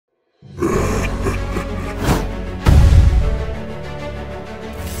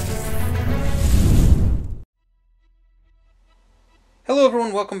Hello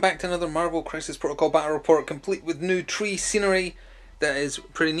everyone, welcome back to another Marvel Crisis Protocol Battle Report, complete with new tree scenery. That is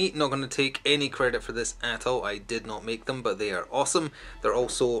pretty neat. Not going to take any credit for this at all. I did not make them, but they are awesome. They're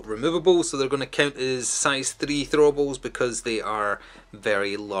also removable, so they're going to count as size 3 throwables because they are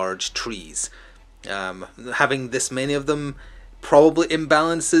very large trees. Having this many of them probably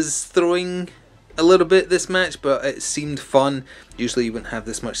imbalances throwing a little bit this match, but it seemed fun. Usually you wouldn't have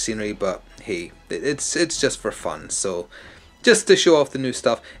this much scenery, but hey, it's just for fun. So just to show off the new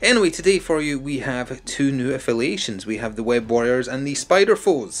stuff. Anyway, today for you we have two new affiliations. We have the Web Warriors and the Spider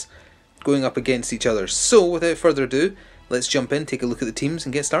Foes going up against each other. So without further ado, let's jump in, take a look at the teams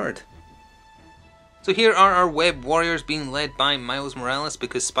and get started. So here are our Web Warriors being led by Miles Morales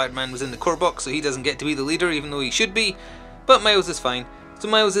because Spider-Man was in the core box, so he doesn't get to be the leader even though he should be. But Miles is fine. So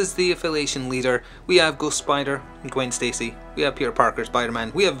Miles is the affiliation leader. We have Ghost Spider, Gwen Stacy. We have Peter Parker,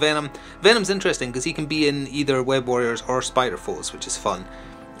 Spider-Man. We have Venom. Venom's interesting because he can be in either Web Warriors or Spider Foes, which is fun.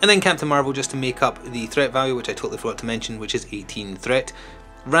 And then Captain Marvel just to make up the threat value, which I totally forgot to mention, which is 18 threat.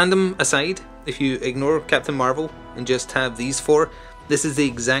 Random aside, if you ignore Captain Marvel and just have these four, this is the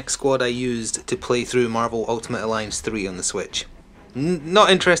exact squad I used to play through Marvel Ultimate Alliance 3 on the Switch.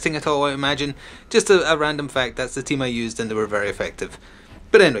 Not interesting at all, I imagine. Just a random fact, that's the team I used and they were very effective.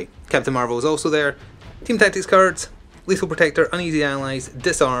 But anyway, Captain Marvel is also there. Team Tactics cards, Lethal Protector, Uneasy Allies,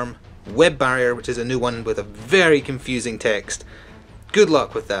 Disarm, Web Barrier, which is a new one with a very confusing text. Good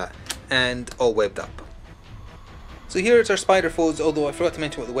luck with that. And all webbed up. So here it's our Spider Foes, although I forgot to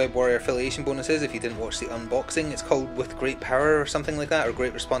mention what the Web Warrior affiliation bonus is if you didn't watch the unboxing. It's called With Great Power or something like that, or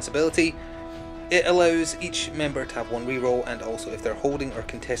Great Responsibility. It allows each member to have one reroll, and also if they're holding or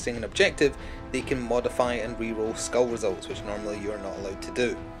contesting an objective, they can modify and reroll skull results, which normally you're not allowed to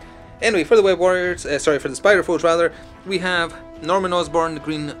do. Anyway, for the Web Warriors, for the Spider Foes rather, we have Norman Osborn, the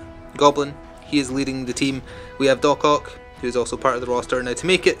Green Goblin. He is leading the team. We have Doc Ock, who is also part of the roster. Now to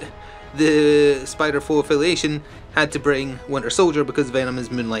make it, the Spider Foe affiliation had to bring Winter Soldier because Venom is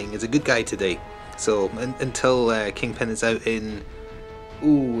moonlighting as a good guy today. So until Kingpin is out in...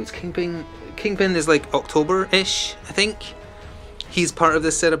 Ooh, it's Kingpin is like October-ish, I think. He's part of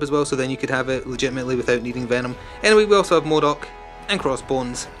this setup as well, so then you could have it legitimately without needing Venom. Anyway, we also have MODOK and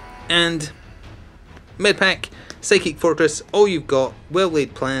Crossbones and Medpack, Psychic Fortress, All You've Got, Well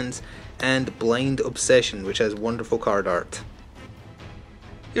Laid Plans, and Blind Obsession, which has wonderful card art.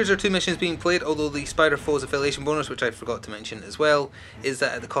 Here's our two missions being played, although the Spider Foes affiliation bonus, which I forgot to mention as well, is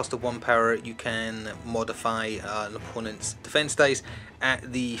that at the cost of 1 power you can modify an opponent's defense dice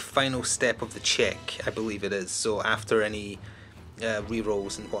at the final step of the check, I believe it is. So after any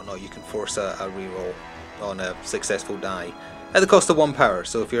rerolls and whatnot, you can force a reroll on a successful die at the cost of 1 power.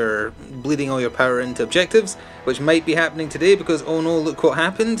 So if you're bleeding all your power into objectives, which might be happening today because oh no, look what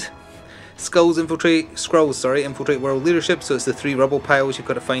happened. Skrulls infiltrate world leadership, so it's the 3 rubble piles. You've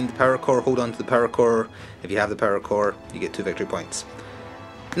got to find the power core, hold on to the power core. If you have the power core, you get 2 victory points.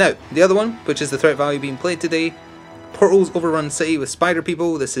 Now, the other one, which is the threat value being played today, Portals Overrun City with Spider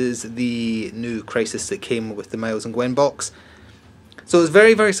People. This is the new crisis that came with the Miles and Gwen box. So it's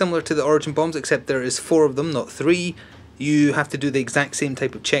very, very similar to the Origin Bombs, except there is 4 of them, not 3. You have to do the exact same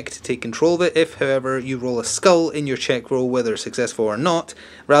type of check to take control of it. If, however, you roll a skull in your check roll, whether successful or not,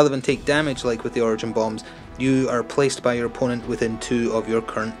 rather than take damage like with the Origin Bombs, you are placed by your opponent within 2 of your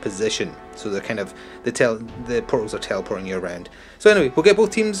current position. So they're kind of, the portals are teleporting you around. So anyway, we'll get both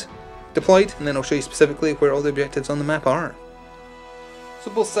teams deployed, and then I'll show you specifically where all the objectives on the map are.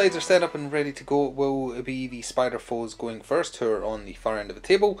 So both sides are set up and ready to go. It will be the Spider Foes going first, who are on the far end of the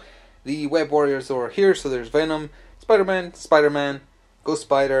table. The Web Warriors are here, so there's Venom, Spider-Man, Spider-Man, Ghost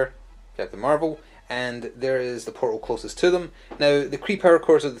Spider, Captain Marvel, and there is the portal closest to them. Now, the Kree power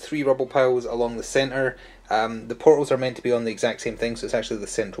cores are the 3 rubble piles along the centre. The portals are meant to be on the exact same thing, so it's actually the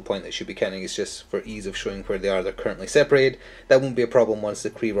central point that should be counting. It's just for ease of showing where they are. They're currently separated. That won't be a problem once the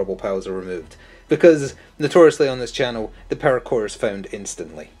Kree rubble piles are removed, because notoriously on this channel, the power core is found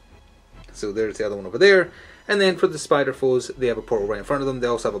instantly. So there's the other one over there. And then for the Spider Foes, they have a portal right in front of them. They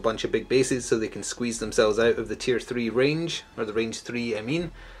also have a bunch of big bases so they can squeeze themselves out of the tier 3 range, or the range 3 I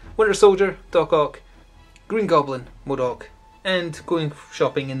mean. Winter Soldier, Doc Ock, Green Goblin, MODOK, and going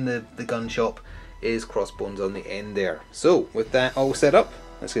shopping in the gun shop is Crossbones on the end there. So with that all set up,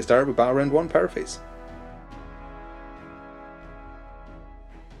 let's get started with Battle Round 1 Power Phase.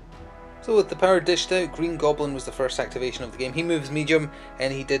 So with the power dished out, Green Goblin was the first activation of the game. He moves medium,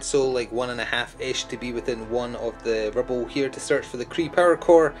 and he did so like 1.5-ish to be within 1 of the rubble here to search for the Kree power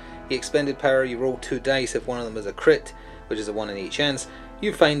core. He expended power, you roll 2 dice. If one of them is a crit, which is a 1 in 8 chance,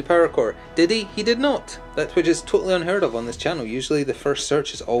 you find the power core. Did he? He did not. That which is totally unheard of on this channel. Usually the first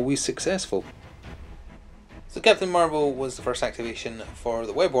search is always successful. So Captain Marvel was the first activation for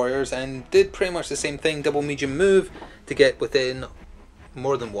the Web Warriors and did pretty much the same thing, double medium move to get within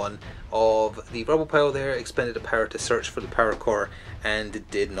more than one of the rubble pile there, expended a power to search for the power core and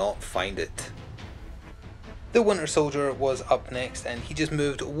did not find it. The Winter Soldier was up next and he just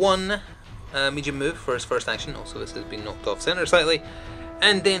moved one medium move for his first action, also this has been knocked off center slightly,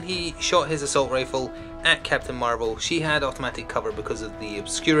 and then he shot his assault rifle at Captain Marvel. She had automatic cover because of the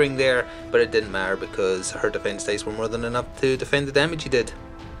obscuring there, but it didn't matter because her defense dice were more than enough to defend the damage he did.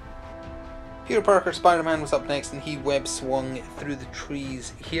 Peter Parker, Spider-Man, was up next and he web swung through the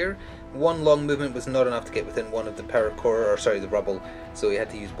trees here. One long movement was not enough to get within one of the power core, or sorry, the rubble, so he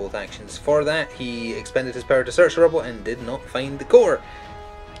had to use both actions. For that, he expended his power to search the rubble and did not find the core.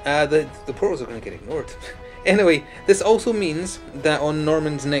 The portals are going to get ignored. Anyway, this also means that on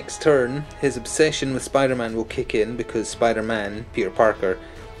Norman's next turn, his obsession with Spider-Man will kick in because Spider-Man, Peter Parker,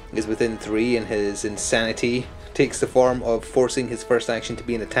 is within 3 and his insanity takes the form of forcing his first action to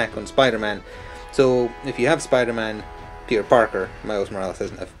be an attack on Spider-Man. So if you have Spider-Man, Peter Parker, Miles Morales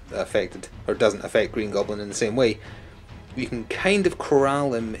isn't affected, or doesn't affect Green Goblin in the same way, you can kind of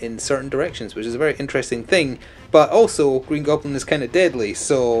corral him in certain directions, which is a very interesting thing, but also Green Goblin is kind of deadly,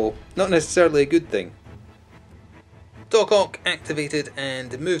 so not necessarily a good thing. Doc Ock activated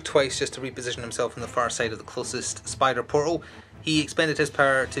and moved twice just to reposition himself on the far side of the closest spider portal. He expended his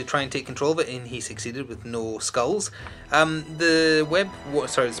power to try and take control of it, and he succeeded with no skulls. The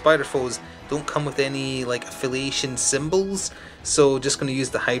spider foes don't come with any like affiliation symbols, so just going to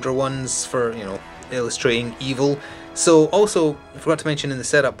use the Hydra ones for, you know, illustrating evil. So also, I forgot to mention in the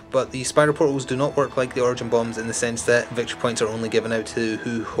setup, but the spider portals do not work like the origin bombs in the sense that victory points are only given out to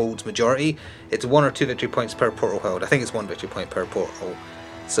who holds majority. It's 1 or 2 victory points per portal held. I think it's 1 victory point per portal,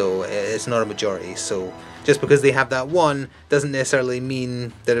 so it's not a majority. So just because they have that 1 doesn't necessarily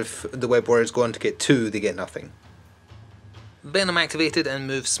mean that if the Web Warriors go on to get 2, they get nothing. Venom activated and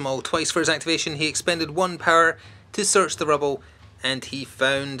moved small twice for his activation. He expended 1 power to search the rubble and he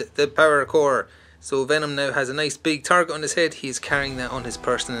found the power core. So Venom now has a nice big target on his head. He is carrying that on his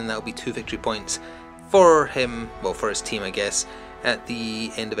person and that'll be 2 victory points for him, well, for his team I guess, at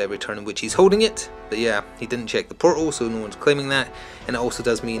the end of every turn in which he's holding it. But yeah, he didn't check the portal, so no one's claiming that. And it also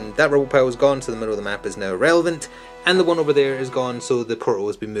does mean that rubble pile is gone, so the middle of the map is now irrelevant. And the one over there is gone, so the portal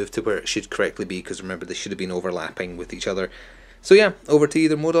has been moved to where it should correctly be, because remember they should have been overlapping with each other. So yeah, over to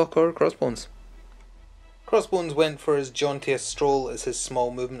either MODOK or Crossbones. Crossbones went for as jauntiest stroll as his small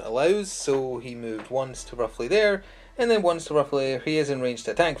movement allows, so he moved once to roughly there, and then once to roughly there. He is in range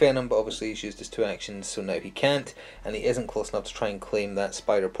to attack Venom, but obviously he's used his 2 actions, so now he can't, and he isn't close enough to try and claim that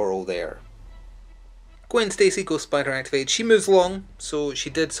spider portal there. Gwen Stacy, Ghost Spider activated. She moves along, so she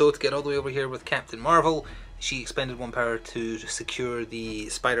did so to get all the way over here with Captain Marvel. She expended 1 power to secure the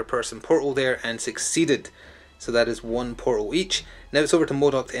Spider-Person portal there and succeeded. So that is 1 portal each. Now it's over to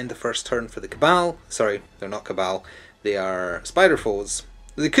MODOK to end the first turn for the Cabal. Sorry, they're not Cabal. They are Spider Foes.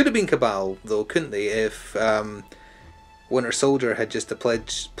 They could have been Cabal, though, couldn't they, if Winter Soldier had just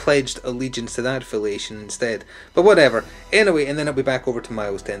pledged allegiance to that affiliation instead. But whatever. Anyway, and then I'll be back over to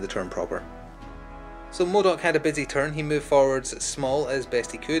Miles to end the turn proper. So MODOK had a busy turn. He moved forwards small as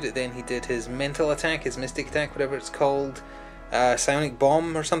best he could. Then he did his mental attack, his mystic attack, whatever it's called. Psionic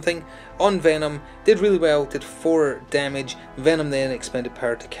Bomb or something, on Venom, did really well, did 4 damage. Venom then expended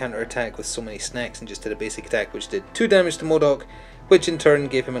power to counter-attack with so many snacks and just did a basic attack which did 2 damage to MODOK, which in turn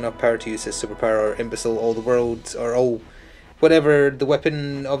gave him enough power to use his superpower, or Imbecile All the World, or all, whatever the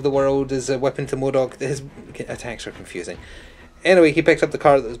weapon of the world is a weapon to MODOK. His attacks are confusing. Anyway, he picked up the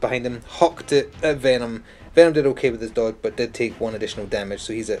car that was behind him, hawked it at Venom. Venom did okay with his dodge, but did take 1 additional damage,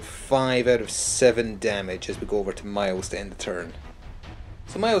 so he's at 5 out of 7 damage as we go over to Miles to end the turn.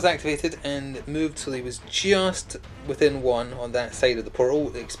 So Miles activated and moved so he was just within 1 on that side of the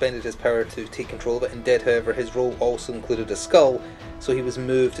portal, expended his power to take control of it, and did, however, his roll also included a skull, so he was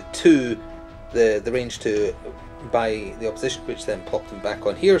moved to the range to by the opposition, which then popped him back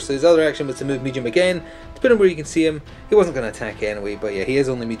on here. So his other action was to move medium again. Depending on where you can see him, he wasn't going to attack anyway, but yeah, he is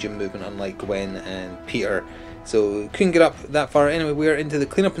only medium movement, unlike Gwen and Peter, so couldn't get up that far. Anyway, we are into the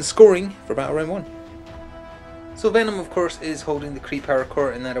cleanup and scoring for Battle Round 1. So Venom, of course, is holding the Kree Power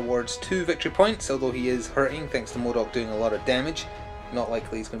Core, and that awards 2 victory points, although he is hurting thanks to MODOK doing a lot of damage. Not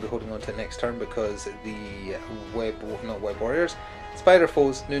likely he's going to be holding on to it next turn because the Web Warriors, Spider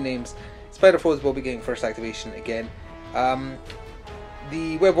Foes, new names. Spider Foes will be getting first activation again.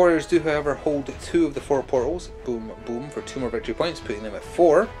 The Web Warriors do, however, hold 2 of the 4 portals, boom, boom, for 2 more victory points, putting them at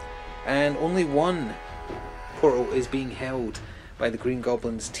 4. And only 1 portal is being held by the Green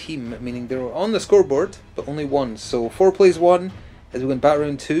Goblin's team, meaning they're on the scoreboard, but only 1. So 4 plays 1 as we win Battle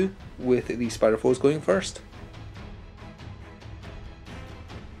Round 2 with the Spider Foes going first.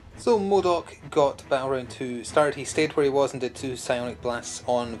 So MODOK got Battle Round 2 started. He stayed where he was and did 2 Psionic Blasts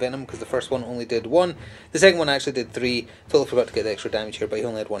on Venom, because the first one only did 1. The second one actually did 3. Totally forgot to get the extra damage here, but he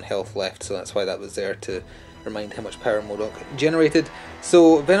only had 1 health left, so that's why that was there, to remind how much power MODOK generated.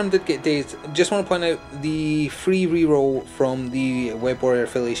 So Venom did get dazed. Just want to point out, the free reroll from the Web Warrior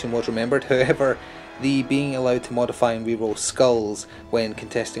affiliation was remembered. However, the being allowed to modify and reroll skulls when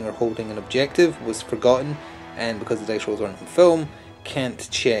contesting or holding an objective was forgotten, and because the dice rolls weren't on film, can't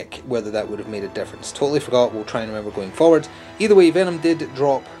check whether that would have made a difference. Totally forgot, we'll try and remember going forward. Either way, Venom did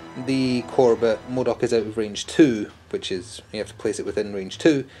drop the core, but MODOK is out of range 2, which is, you have to place it within range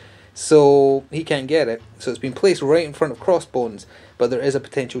 2, so he can't get it. So it's been placed right in front of Crossbones, but there is a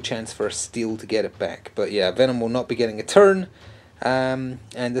potential chance for a steal to get it back. But yeah, Venom will not be getting a turn, and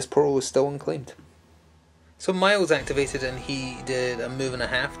this portal is still unclaimed. So Miles activated and he did a move and a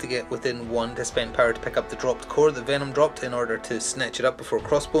half to get within 1 to spend power to pick up the dropped core that Venom dropped in order to snatch it up before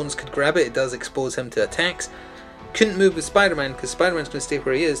Crossbones could grab it. It does expose him to attacks. Couldn't move with Spider-Man because Spider-Man's going to stay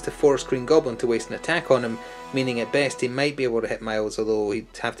where he is to force Green Goblin to waste an attack on him, meaning at best he might be able to hit Miles, although he'd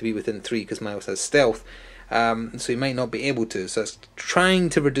have to be within 3 because Miles has stealth. So he might not be able to. So it's trying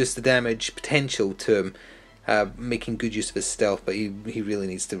to reduce the damage potential to him, making good use of his stealth, but he really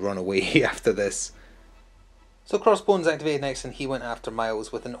needs to run away after this. So Crossbones activated next and he went after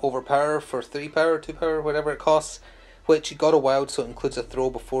Miles with an overpower for 3 power, 2 power, whatever it costs, which got a wild, so it includes a throw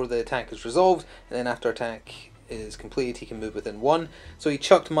before the attack is resolved, and then after attack is completed he can move within 1. So he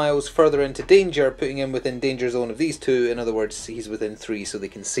chucked Miles further into danger, putting him within danger zone of these two. In other words, he's within 3 so they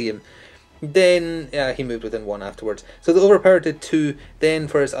can see him. Then he moved within 1 afterwards. So the overpower did 2. Then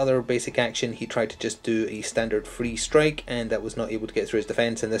for his other basic action he tried to just do a standard free strike, and that was not able to get through his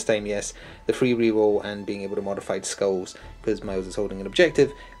defense. And this time, yes, the free reroll and being able to modify skulls because Miles is holding an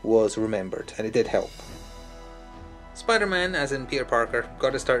objective was remembered, and it did help. Spider-Man, as in Peter Parker,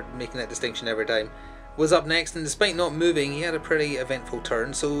 got to start making that distinction every time, was up next, and despite not moving he had a pretty eventful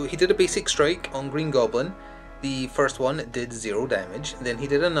turn. So he did a basic strike on Green Goblin. The first one did 0 damage, then he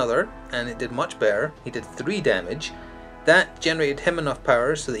did another, and it did much better. He did 3 damage. That generated him enough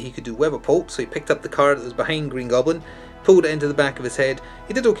power so that he could do Web-a-Pult, so he picked up the card that was behind Green Goblin, pulled it into the back of his head.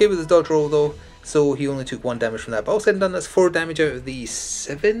 He did okay with his dodge roll though, so he only took 1 damage from that. But all said and done, that's 4 damage out of the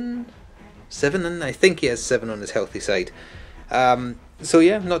 7? 7, and I think he has 7 on his healthy side. So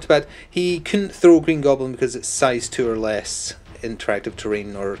yeah, not too bad. He couldn't throw Green Goblin because it's size 2 or less interactive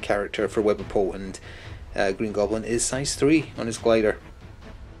terrain or character for Web-a-Pult, and Green Goblin is size 3 on his glider.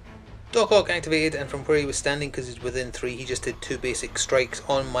 Doc Ock activated, and from where he was standing, because he's within 3, he just did 2 basic strikes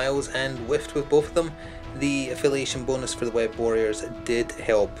on Miles and whiffed with both of them. The affiliation bonus for the Web Warriors did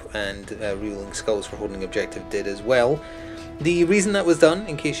help, and rerolling skulls for holding objective did as well. The reason that was done,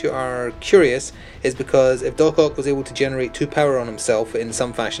 in case you are curious, is because if Doc Ock was able to generate 2 power on himself in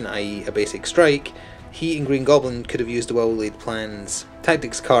some fashion, i.e. a basic strike, he and Green Goblin could have used the Well-Laid Plans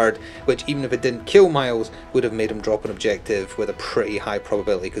Tactics card, which even if it didn't kill Miles, would have made him drop an objective with a pretty high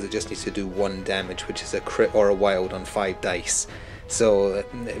probability, because it just needs to do 1 damage, which is a crit or a wild on 5 dice. So,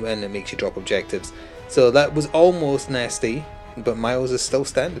 and it makes you drop objectives. So that was almost nasty, but Miles is still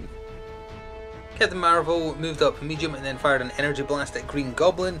standing. Captain Marvel moved up medium and then fired an energy blast at Green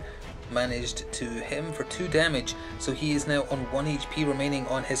Goblin. Managed to hit him for 2 damage, so he is now on 1 HP remaining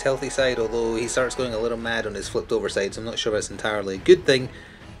on his healthy side, although he starts going a little mad on his flipped over side, so I'm not sure that's entirely a good thing,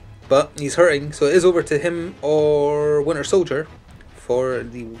 but he's hurting. So it is over to him or Winter Soldier for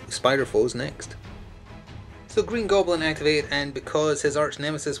the Spider Foes next. So Green Goblin activated, and because his arch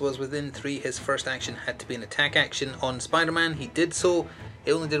nemesis was within 3, his first action had to be an attack action on Spider-Man. He did so.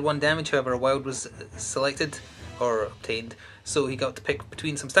 It only did 1 damage, however a wild was selected or obtained, so he got to pick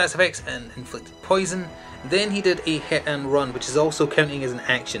between some stats effects and inflicted poison. Then he did a hit and run, which is also counting as an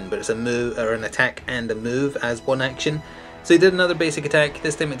action, but it's a move or an attack and a move as 1 action. So he did another basic attack.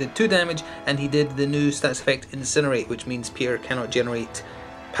 This time it did 2 damage, and he did the new stats effect Incinerate, which means Peter cannot generate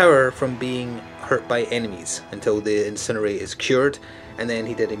power from being hurt by enemies until the Incinerate is cured. And then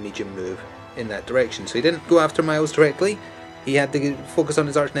he did a medium move in that direction. So he didn't go after Miles directly. He had to focus on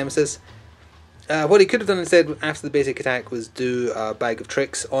his arch nemesis. What he could have done instead after the basic attack was do a bag of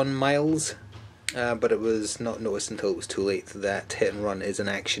tricks on Miles, but it was not noticed until it was too late that hit and run is an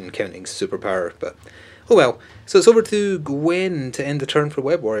action counting superpower, but oh well. So it's over to Gwen to end the turn for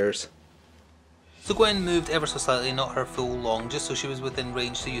Web Warriors. So Gwen moved ever so slightly, not her full long, just so she was within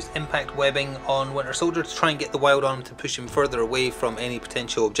range to use impact webbing on Winter Soldier to try and get the wild on him to push him further away from any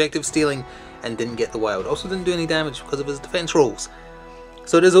potential objective stealing, and didn't get the wild. Also didn't do any damage because of his defense rolls.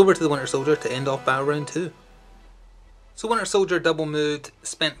 So it is over to the Winter Soldier to end off Battle Round 2. So Winter Soldier double moved,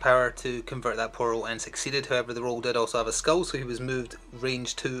 spent power to convert that portal and succeeded. However, the roll did also have a skull, so he was moved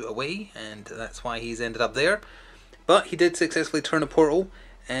range 2 away, and that's why he's ended up there. But he did successfully turn a portal,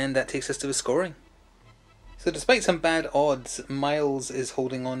 and that takes us to his scoring. So despite some bad odds, Miles is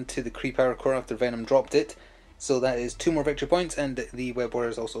holding on to the Kree Power Core after Venom dropped it. So that is 2 more victory points, and the Web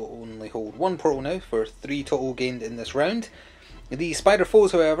Warriors also only hold 1 portal now for 3 total gained in this round. The Spider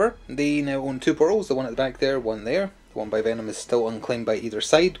Foes, however, they now own 2 portals, the one at the back there, one there. The one by Venom is still unclaimed by either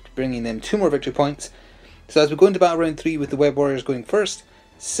side, bringing them 2 more victory points. So as we go into battle round 3 with the Web Warriors going first,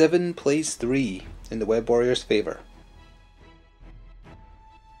 7 plays 3 in the Web Warriors' favour.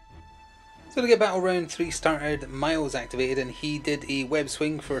 So to get battle round 3 started, Miles activated and he did a web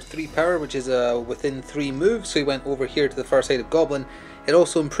swing for 3 power, which is within 3 moves, so he went over here to the far side of Goblin. It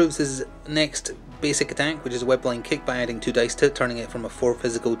also improves his next basic attack, which is a web line kick, by adding 2 dice to it, turning it from a 4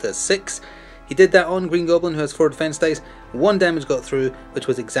 physical to a 6. He did that on Green Goblin, who has 4 defense dice. 1 damage got through, which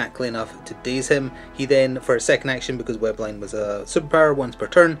was exactly enough to daze him. He then, for a second action, because webline was a superpower once per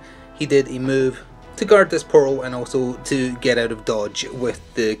turn, he did a move to guard this portal and also to get out of dodge with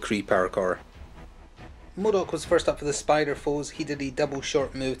the Kree Power Core. MODOK was first up for the Spider Foes. He did a double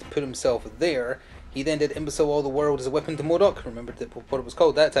short move to put himself there. He then did Imbecile All the World as a weapon to MODOK, remembered what it was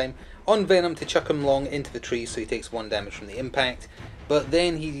called that time, on Venom to chuck him long into the tree, so he takes 1 damage from the impact. But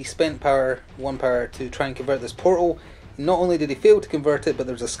then he spent 1 power to try and convert this portal. Not only did he fail to convert it, but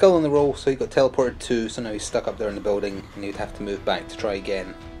there was a skull in the roll, so he got teleported too, so now he's stuck up there in the building and he'd have to move back to try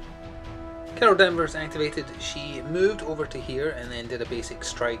again. Carol Danvers activated. She moved over to here and then did a basic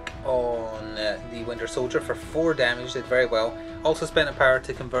strike on the Winter Soldier for 4 damage, did very well. Also spent a power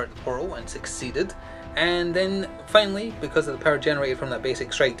to convert the portal and succeeded. And then finally, because of the power generated from that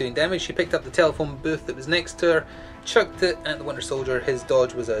basic strike doing damage, she picked up the telephone booth that was next to her, chucked it at the Winter Soldier. His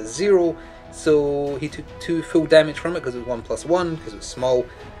dodge was a 0, so he took 2 full damage from it because it was 1+1, because it was small,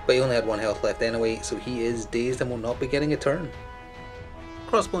 but he only had 1 health left anyway, so he is dazed and will not be getting a turn.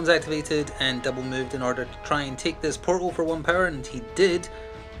 Crossbones activated and double moved in order to try and take this portal for 1 power, and he did.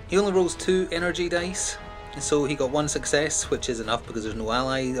 He only rolls 2 energy dice, so he got 1 success, which is enough because there's no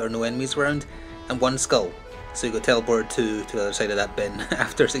ally or no enemies around, and 1 skull, so he got teleported to the other side of that bin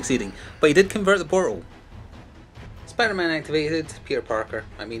after succeeding. But he did convert the portal. Spider-Man activated, Peter Parker,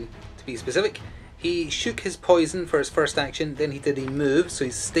 to be specific. He shook his poison for his first action, then he did a move, so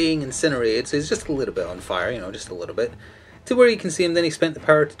he's staying incinerated, so he's just a little bit on fire, just a little bit. To where you can see him, then he spent the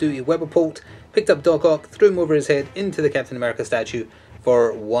power to do a Webapult, picked up Doc Ock, threw him over his head into the Captain America statue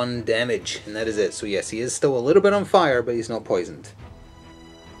for 1 damage, and that is it. So yes, he is still a little bit on fire, but he's not poisoned.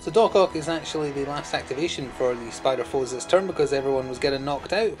 So Doc Ock is actually the last activation for the Spider Foes this turn, because everyone was getting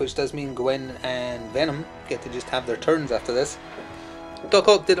knocked out, which does mean Gwen and Venom get to just have their turns after this. Doc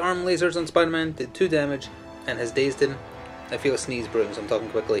Ock did arm lasers on Spider-Man, did 2 damage, and has dazed him. I feel a sneeze brewing, so I'm talking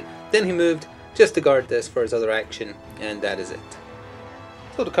quickly. Then he moved, just to guard this for his other action, and that is it.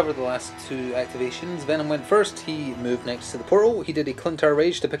 So to cover the last 2 activations, Venom went first. He moved next to the portal. He did a Clintar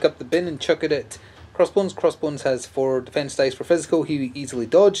Rage to pick up the bin and chuck it at Crossbones. Crossbones has 4 defense dice for physical. He easily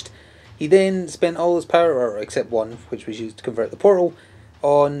dodged. He then spent all his power, or except 1, which was used to convert the portal,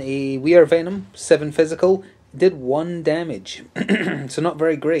 on a We Are Venom, 7 physical. Did 1 damage, so not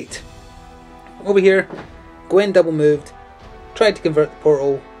very great. Over here, Gwen double moved, tried to convert the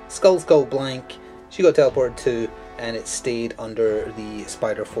portal. Skull blank, she got teleported too, and it stayed under the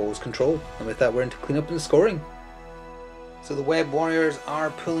Spider Foes' control. And with that, we're into cleanup and scoring. So the Web Warriors are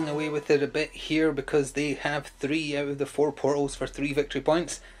pulling away with it a bit here because they have 3 out of the 4 portals for 3 victory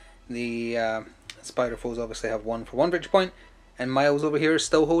points. The Spider Foes obviously have 1 for 1 victory point, and Miles over here is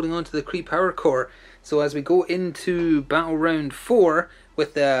still holding on to the Kree Power Core. So as we go into battle round 4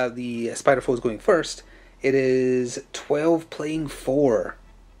 with the Spider Foes going first, it is 12 playing 4.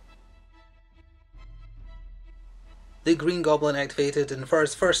 The Green Goblin activated, and for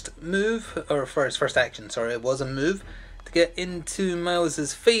his first move, or for his first action, sorry, it was a move, to get into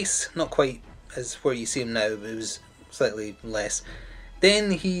Miles's face, not quite as where you see him now, but it was slightly less. Then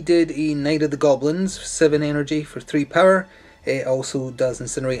he did a Knight of the Goblins, 7 energy for 3 power. It also does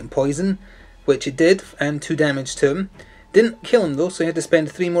Incinerate and Poison, which it did, and 2 damage to him. Didn't kill him though, so he had to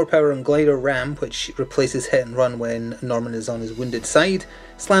spend 3 more power on Glider Ram, which replaces hit and run when Norman is on his wounded side.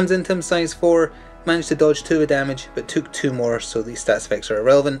 Slams into him, size 4. Managed to dodge 2 of damage, but took 2 more, so these stats effects are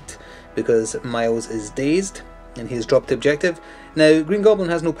irrelevant because Miles is dazed and he has dropped the objective. Now, Green Goblin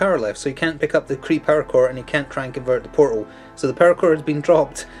has no power left, so he can't pick up the Kree Power Core and he can't try and convert the portal. So the Power Core has been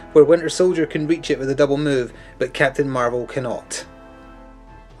dropped where Winter Soldier can reach it with a double move, but Captain Marvel cannot.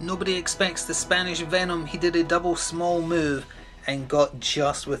 Nobody expects the Spanish Venom. He did a double small move and got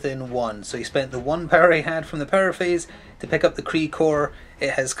just within 1. So he spent the 1 power he had from the power phase to pick up the Kree core.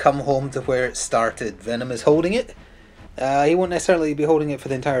 It has come home to where it started. Venom is holding it. He won't necessarily be holding it for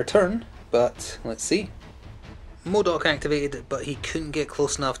the entire turn, but let's see. MODOK activated, but he couldn't get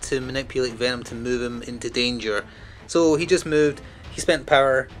close enough to manipulate Venom to move him into danger. So he just moved. He spent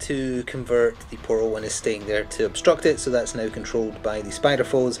power to convert the portal and is staying there to obstruct it, so that's now controlled by the spider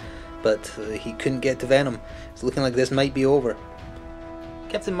foes, but he couldn't get to Venom. It's looking like this might be over.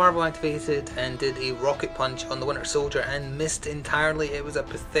 Captain Marvel activated and did a rocket punch on the Winter Soldier and missed entirely. It was a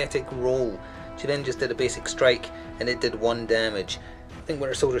pathetic roll. She then just did a basic strike and it did 1 damage. I think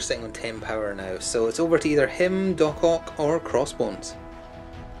Winter Soldier's sitting on 10 power now, so it's over to either him, Doc Ock, or Crossbones.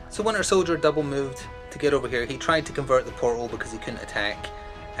 So Winter Soldier double moved to get over here. He tried to convert the portal because he couldn't attack,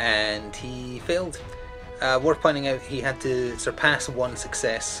 and he failed. Worth pointing out, he had to surpass 1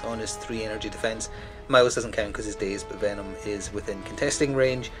 success on his 3 energy defense. Miles doesn't count because he's dazed, but Venom is within contesting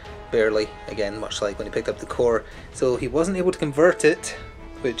range, barely, again, much like when he picked up the core. So he wasn't able to convert it,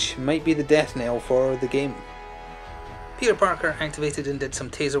 which might be the death knell for the game. Peter Parker activated and did some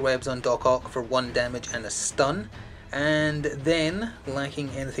taser webs on Doc Ock for 1 damage and a stun. And then, lacking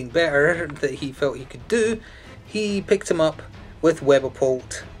anything better that he felt he could do, he picked him up with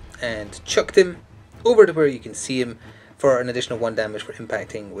Webapult and chucked him over to where you can see him for an additional 1 damage for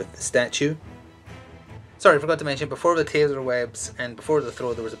impacting with the statue. Sorry, I forgot to mention, before the taser webs and before the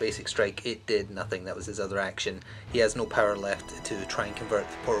throw there was a basic strike. It did nothing, that was his other action. He has no power left to try and convert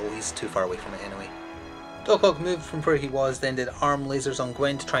the portal, he's too far away from it anyway. Doc Ock moved from where he was, then did arm lasers on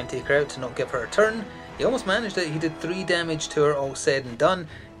Gwen to try and take her out to not give her a turn. He almost managed it. He did 3 damage to her, all said and done.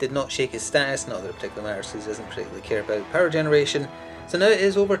 Did not shake his status, not that it particularly matters because he doesn't particularly care about power generation. So now it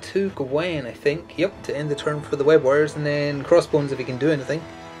is over to Gwen, I think. Yep, to end the turn for the Web Warriors, and then Crossbones if he can do anything.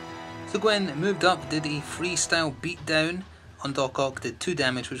 So Gwen moved up, did a freestyle beatdown on Doc Ock, did 2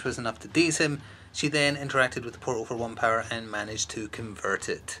 damage, which was enough to daze him. She then interacted with the portal for 1 power and managed to convert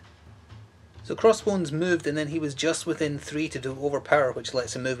it. So Crossbones moved, and then he was just within 3 to do overpower, which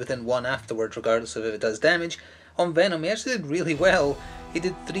lets him move within 1 afterwards, regardless of if it does damage. On Venom, he actually did really well. He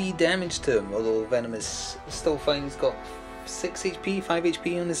did 3 damage to him, although Venom is still fine. He's got 6 HP, 5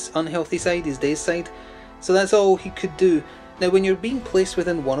 HP on his unhealthy side, his dazed side. So that's all he could do. Now, when you're being placed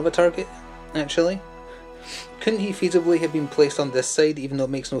within 1 of a target, actually, couldn't he feasibly have been placed on this side, even though it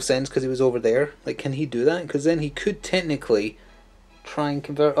makes no sense because he was over there? Like, can he do that? Because then he could technically try and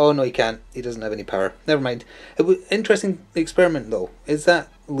convert. Oh no, he can't. He doesn't have any power. Never mind. It was interesting experiment though. Is that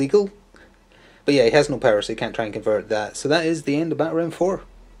legal? But yeah, he has no power, so he can't try and convert that. So that is the end of Battle Round 4.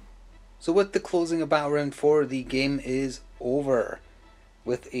 So with the closing of Battle Round 4, the game is over.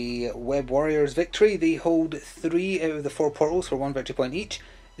 With a Web Warriors victory, they hold 3 out of the 4 portals for 1 victory point each.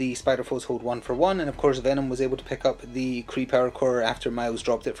 The Spider Foes hold 1 for 1, and of course Venom was able to pick up the Kree Power Core after Miles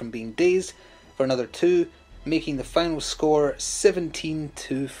dropped it from being dazed for another 2. Making the final score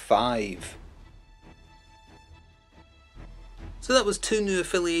 17-5. So that was 2 new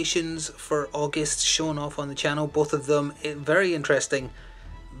affiliations for August shown off on the channel, both of them very interesting,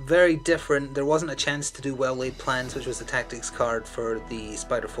 very different. There wasn't a chance to do well laid plans, which was the tactics card for the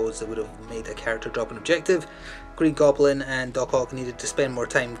Spider Foes that would have made a character drop an objective. Green Goblin and Doc Ock needed to spend more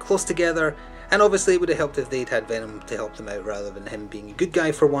time close together, and obviously it would have helped if they'd had Venom to help them out rather than him being a good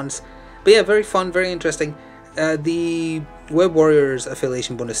guy for once. But yeah, very fun, very interesting. The Web Warriors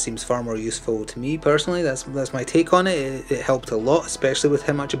affiliation bonus seems far more useful to me personally. That's my take on it. It helped a lot, especially with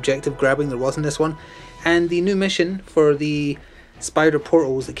how much objective grabbing there was in this one. And the new mission for the spider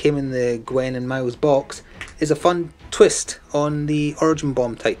portals that came in the Gwen and Miles box is a fun twist on the Origin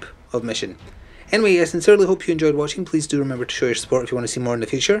Bomb type of mission. Anyway, I sincerely hope you enjoyed watching. Please do remember to show your support if you want to see more in the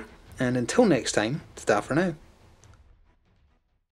future. And until next time, ta for now.